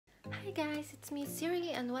Hi guys, it's me Siri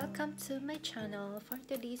and welcome to my channel. For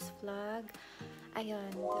today's vlog,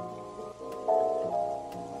 ayun.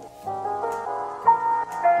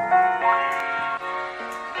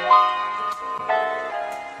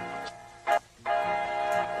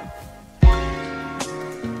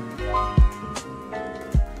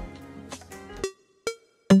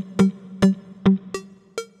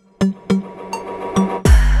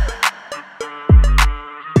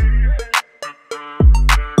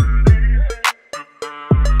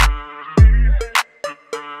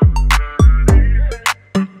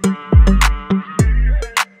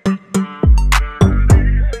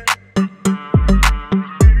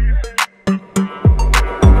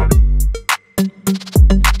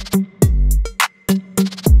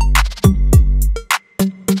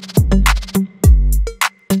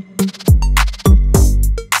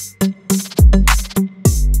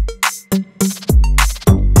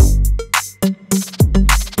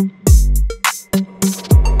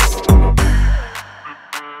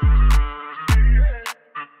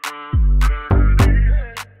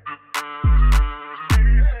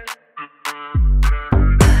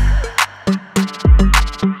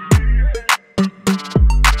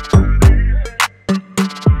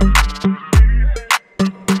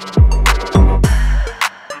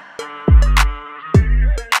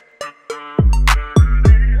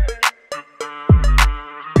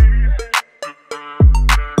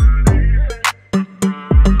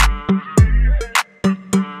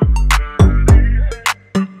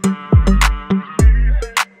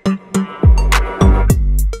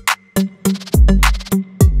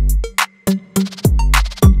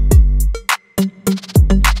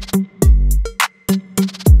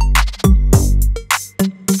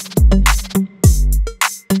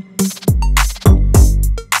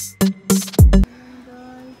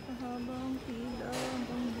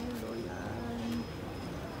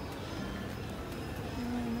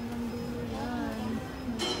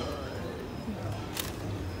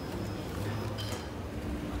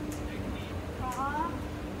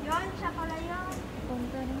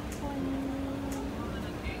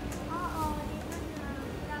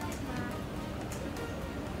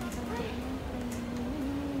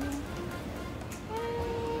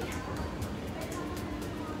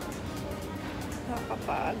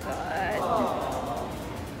 Nakapagod.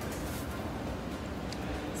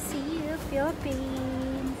 See you,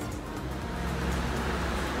 Philippines!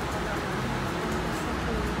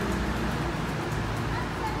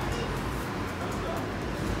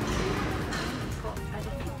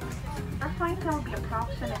 Our flight will be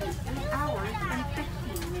approximately 8 hours and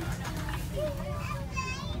 15 minutes.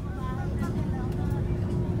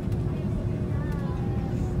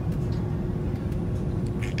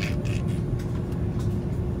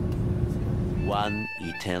 One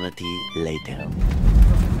eternity later.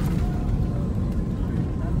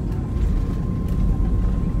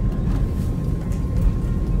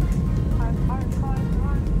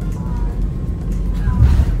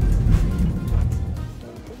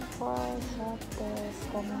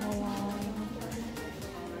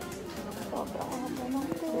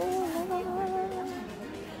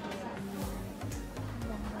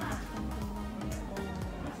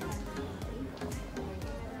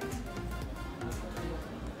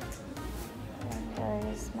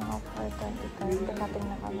 Guys, mga 4:25 dumating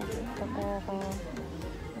na kami dito, pero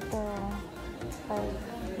ito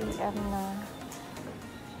 5 PM na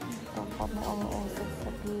ito kami umuusap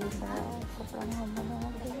sa pila. Sobrang haba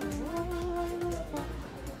natin.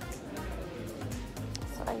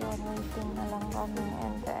 So ayun, waiting na lang kami,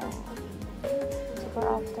 and then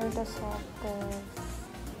siguro after the swab test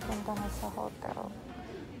punta na sa hotel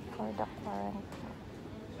for the quarantine.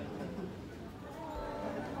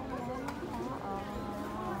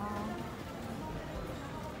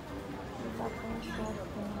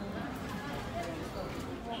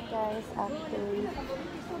 Guys, update.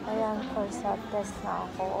 Ayan, for swab test na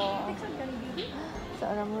ako.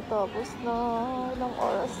 Sana mo tapos na. Ilang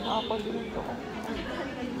oras na ako dito.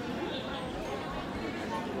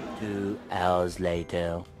 2 hours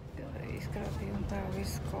later. Guys, grabe yung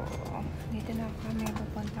tawis ko. Dito na kami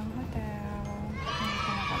pupuntang hotel. Dito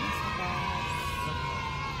na kami sa bus.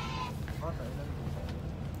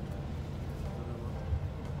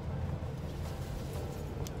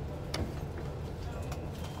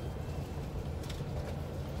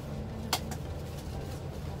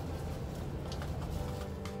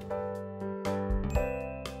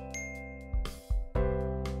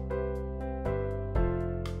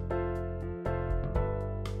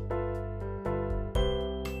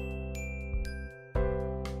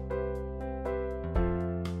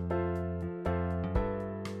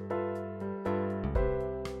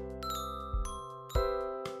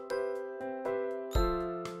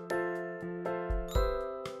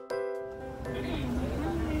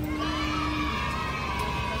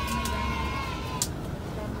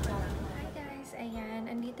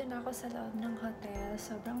 ako sa loob ng hotel.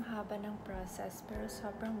 Sobrang haba ng process, pero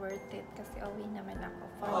sobrang worth it kasi uwi naman ako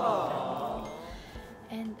for my family.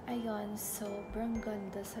 And ayun, sobrang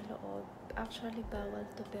ganda sa loob. Actually, bawal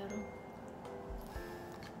to, pero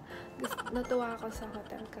natuwa ako sa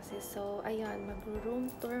hotel kasi. So, ayun,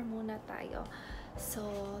 mag-room tour muna tayo. So,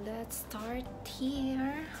 let's start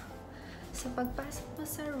here. So, pagpasok mo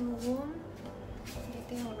sa room,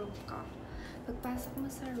 ito yung room ko. Pagpasok mo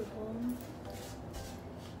sa room,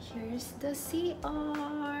 here's the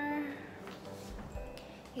CR.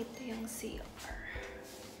 Ito yung CR.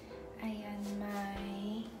 Ayan,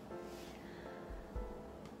 may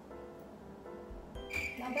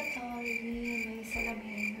lavatory, may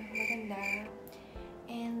salamin, maganda.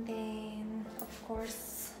 And then, of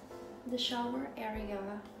course, the shower area.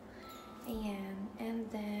 Ayan. And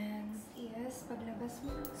then, yes, paglabas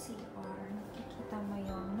mo ng CR, nakikita mo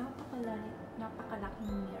yung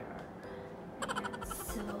napakalaking mirror. Ayan.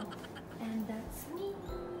 So, and that's me.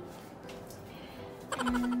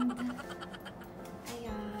 And,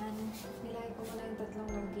 ayan, nilagay ko muna yung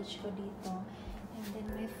tatlong luggage ko dito. And then,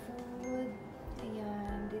 my food.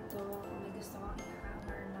 Ayan, dito, may gusto kong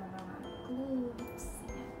i-hammer ng mga clothes.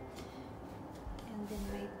 Ayan. And then,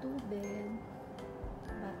 my tubig.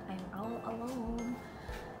 But I'm all alone.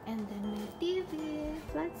 And then my TV,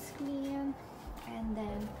 flat screen, and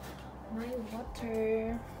then my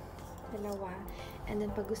water, dalawa. And then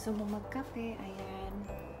pag gusto mo magkape, ayan.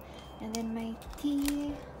 And then my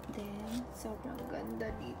tea. Then sobrang ganda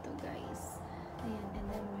dito, guys. Ayan, and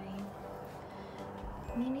then my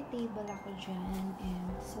mini table ako dyan, and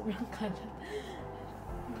sobrang kalat.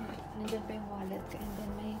 Nandiyan pa yung wallet ko, and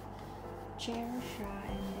then may chair siya,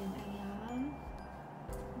 and then ayan,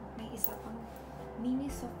 may isa pang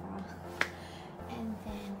mini sofa. And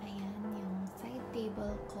then, ayan, yung side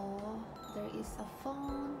table ko. There is a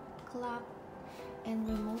phone, clock, and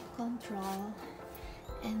remote control.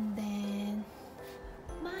 And then,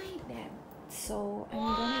 my bed. So, I'm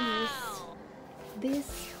gonna use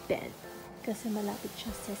this bed kasi malapit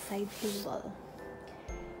siya sa side table.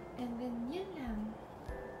 And then, yan lang.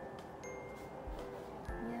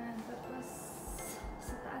 Yan. Tapos,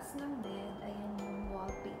 sa taas ng bed, ayan yung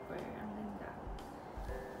wallpaper. Ang ganda.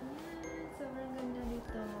 Yan. Sobrang ganda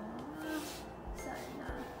dito. Sana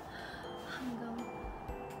hanggang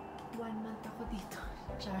 1 month ako dito.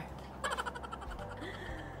 Char.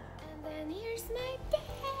 And then, here's my bed.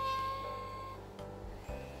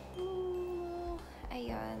 Ooh.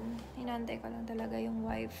 Ayan. Hinantay ko lang talaga yung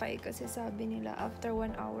wifi kasi sabi nila after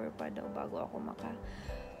 1 hour pa daw bago ako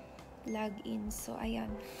maka-log in. So, ayan.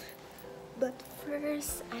 But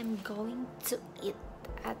first, I'm going to eat.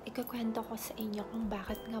 At ikakwento ko sa inyo kung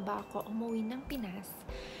bakit nga ba ako umuwi ng Pinas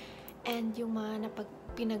and yung mga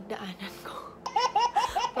pinagdaanan ko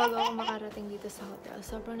bago ako makarating dito sa hotel.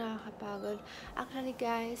 Sobrang nakakapagod. Actually,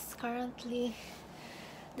 guys, currently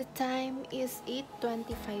the time is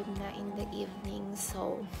 8:25 na in the evening.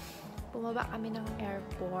 So, bumaba kami ng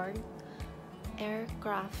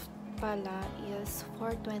aircraft pala is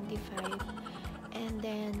 4:25. And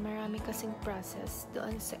then, marami kasing process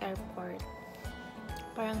doon sa airport.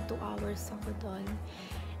 Parang 2 hours ako doon.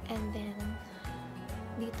 And then,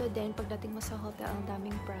 dito din, pagdating mo sa hotel, ang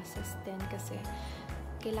daming process din kasi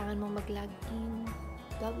kailangan mo mag-log in,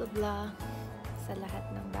 blah blah blah, sa lahat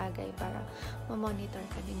ng bagay para ma-monitor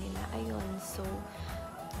ka din nila. Ayun, so,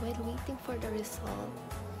 while waiting for the result,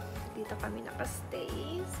 dito kami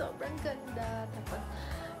nakastay. Sobrang ganda. Tapos,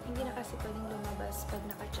 hindi na kasi pwedeng lumabas pag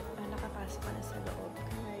nakapasok ka na sa loob.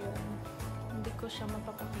 Kaya yun, hindi ko siya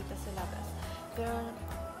mapapakita sa labas. Pero,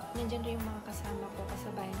 nandiyan rin yung mga kasama ko,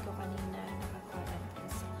 kasabayan ko kanina, naka-quarantine.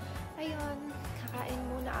 So, ayun, kakain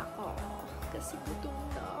muna ako. Kasi gutom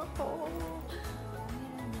na ako.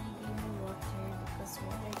 Ayan, binigay mo water because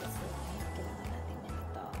water is life. Kailangan natin na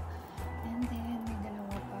ito. And then, may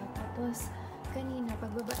dalawa pa. Tapos, kanina,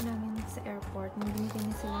 pagbaba namin sa airport, may binigay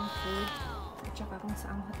na silang food. At saka kung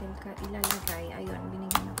saang hotel ka ilalagay, ayun,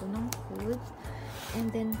 binigyan ako ng food. And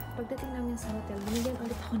then, pagdating namin sa hotel, binigyan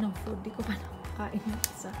ulit ako ng food. Di ko pa nakakain yung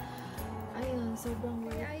isa. Ayun, sobrang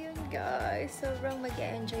worth. Ayun, guys, sobrang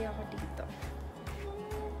mag-enjoy ako dito.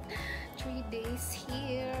 3 days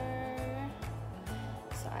here.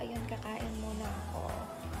 So, ayun, kakain muna ako.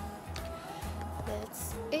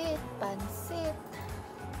 Let's eat pansit.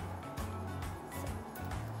 So,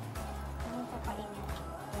 anong papainin ko?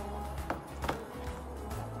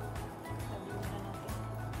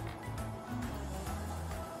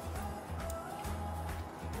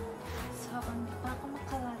 So, habang di pa ako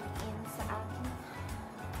makalog in sa aking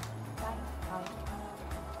wifi na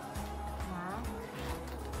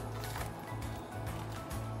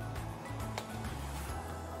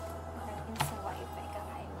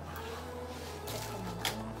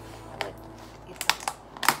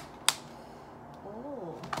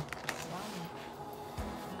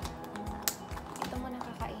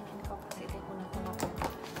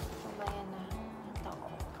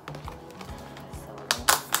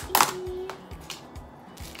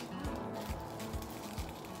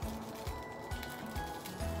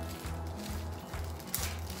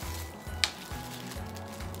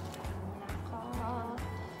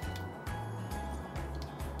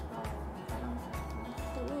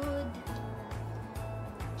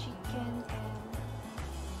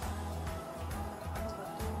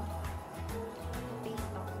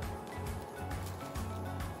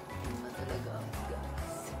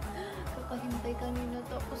naghintay kanina,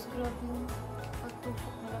 tapos grabe yung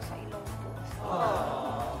pagtusok nila sa ilong ko.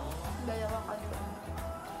 Dalawa kayo.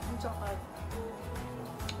 Ang sakit.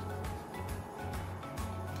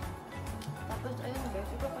 Tapos ayun guys,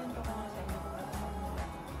 ipapento ko nga sa inyo kung ano nila.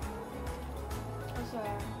 Kasi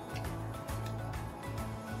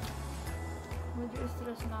medyo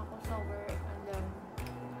stress na ako sa work, and then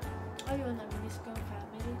ayun, na-miss ko yung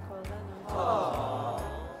family ko, gano'n.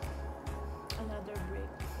 Another break.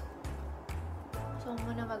 So,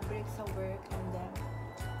 muna mag-break sa work, and then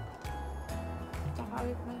tsaka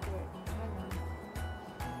ulit mag-work, gano'n.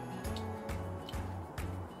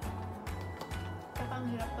 Tsaka ang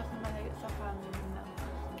hirap kasi malayo sa family na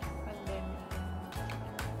pandemic.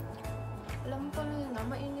 Alam mo pa na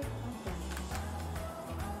mainit ako.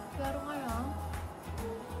 Pero ngayon,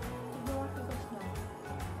 tigas na.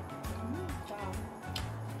 Ciao.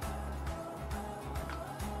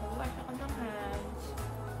 Mag-wash ako ng hands.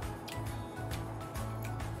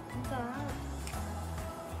 Ang sarap.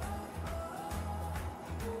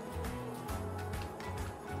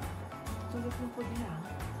 Sulit mo po nila.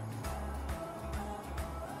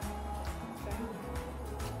 Ang sarap.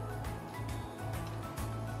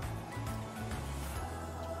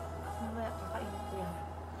 Mamaya kakainin ko yan.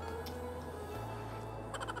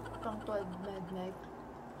 Pang 12 midnight.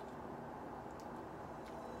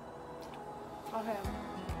 Okay.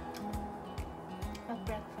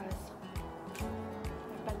 Mag-breakfast.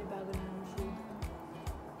 May panibago na ng food.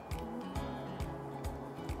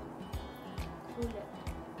 Sulit.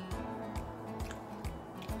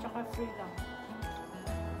 Tsaka free lang.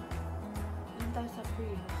 Yun tayo sa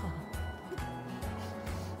free.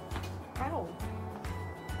 Ow!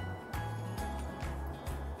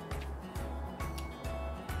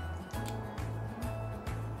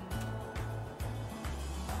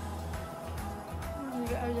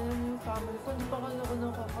 Alam yung family ko, hindi pa ako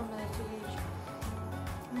nakaka-message.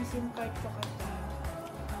 May SIM card ko kasi.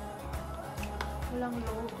 Walang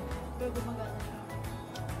load, pero gumagana siya.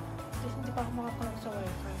 Kasi hindi pa ako makakonect sa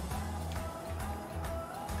wifi.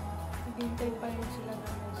 Naghintay pa rin sila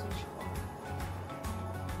ng message ko.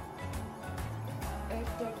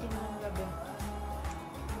 8:30 na ng gabi.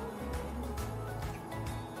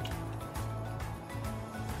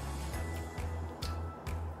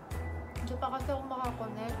 Hindi pa kasi ako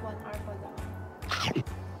makakonect, 1 hour pa lang.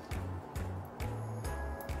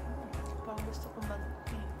 Parang gusto ko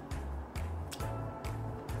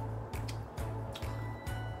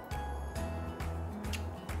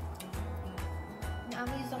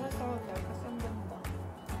na-amaze ako sa hotel kasi ang ganda.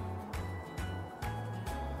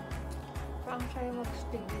 Parang siya yung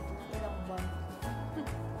mag-stay dito ilang buwan.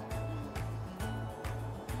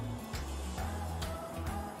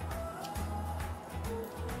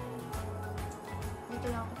 Dito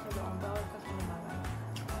lang ako sa loob, bawal kasi naman.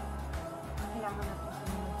 Kailangan na po sa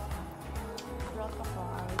mga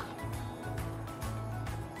protocols.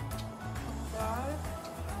 Ang dark,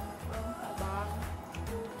 ang tabang.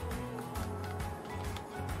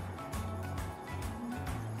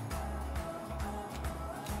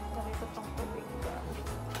 Dami ko itong tubig ba?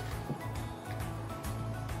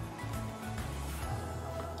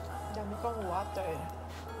 Dami pang water.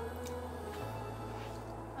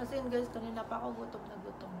 As in guys, kanina pa ako gutom na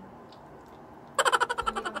gutom.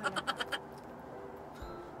 Hindi lang halata.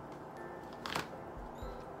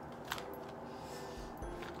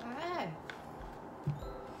 Ay!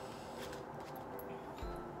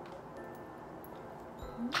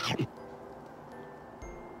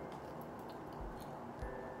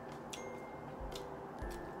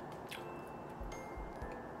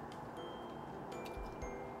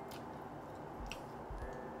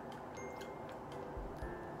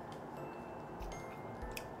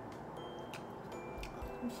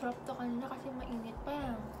 Ang sarap to kanina kasi mainit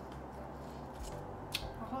pa.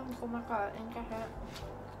 Ako hindi kumakain kasi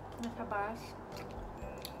nasa bus.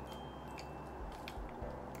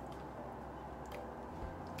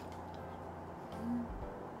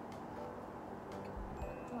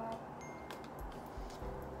 Wow.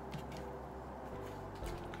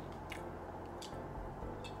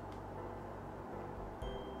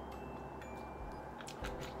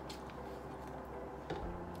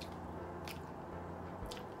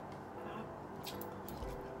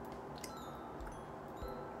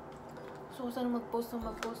 So, sana mag-post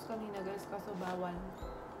kanina guys, kaso bawal.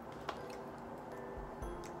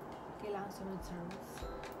 Kailangan sunod sa rules.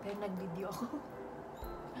 Pero nag-video ako.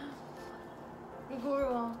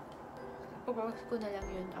 Siguro, pag-post ko na lang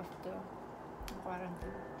yun after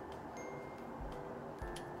quarantine.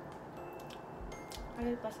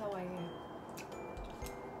 Kahit pasaway eh.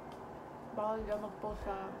 Bawal ka mag-post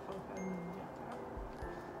sa social media.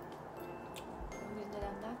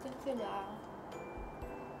 sila.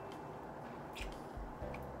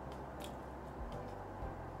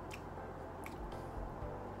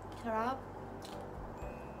 Sarap.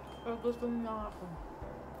 Pero gusto mo lang ako.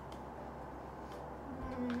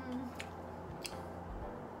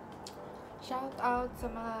 Shout out sa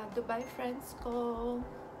mga Dubai friends ko.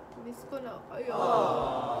 Miss ko na kayo.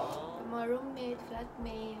 Sa mga roommate,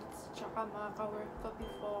 flatmates, tsaka mga ka-work ko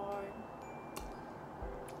before.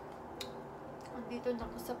 Andito na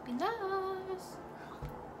ako sa Pinas.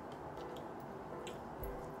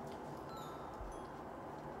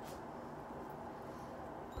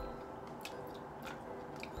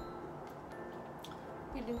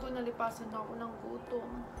 Piling ko nalipasan na ako ng gutom.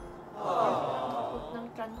 Nakapot ng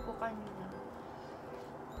tiyan ko kanina.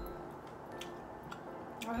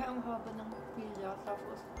 Kasi ang haba ng pila,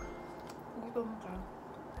 tapos gutom ka.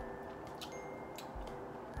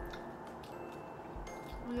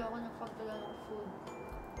 Hindi ako nagpagdala ng food.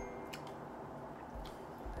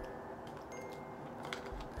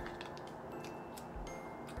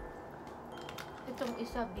 Itong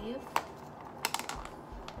isa beef.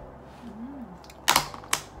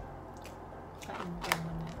 Kain ko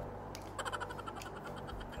naman.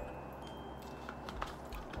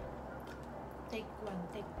 Take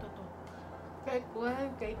 1, take 2 to. Take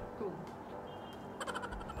 1, take 2.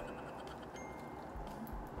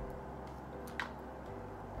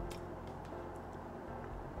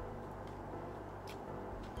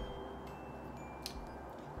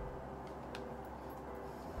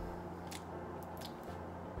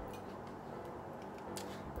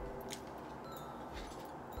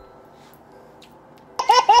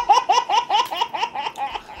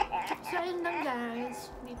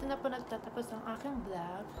 Guys, dito na po nagtatapos ang aking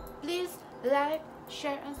vlog. Please like,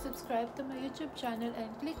 share, and subscribe to my YouTube channel and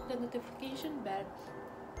click the notification bell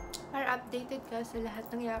para updated ka sa lahat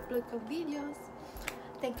ng i-upload kong videos.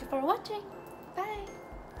 Thank you for watching!